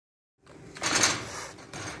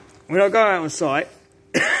when I go out on site,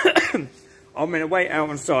 I'm going to wait out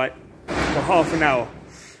on site for half an hour.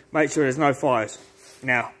 Make sure there's no fires.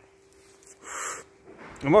 Now,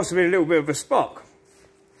 there must have been a little bit of a spark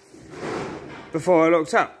before I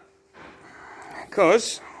looked up.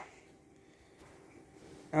 Because,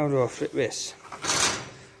 how do I flip this?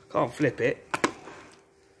 Can't flip it.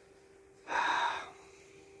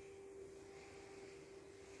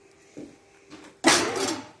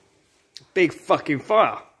 Big fucking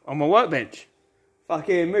fire on my workbench.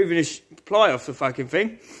 Fucking moving this ply off the fucking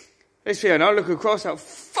thing. This thing, I look across, like,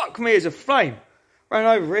 fuck me, as a flame. Ran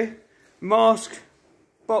over here. Mask,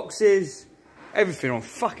 boxes, everything on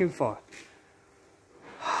fucking fire.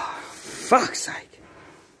 Fuck's sake.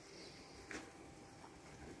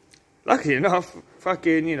 Luckily enough,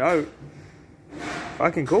 fucking, you know,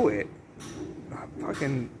 fucking caught it.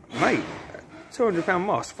 Fucking, mate, £200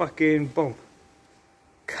 mask, fucking bomb.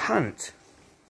 Cunt.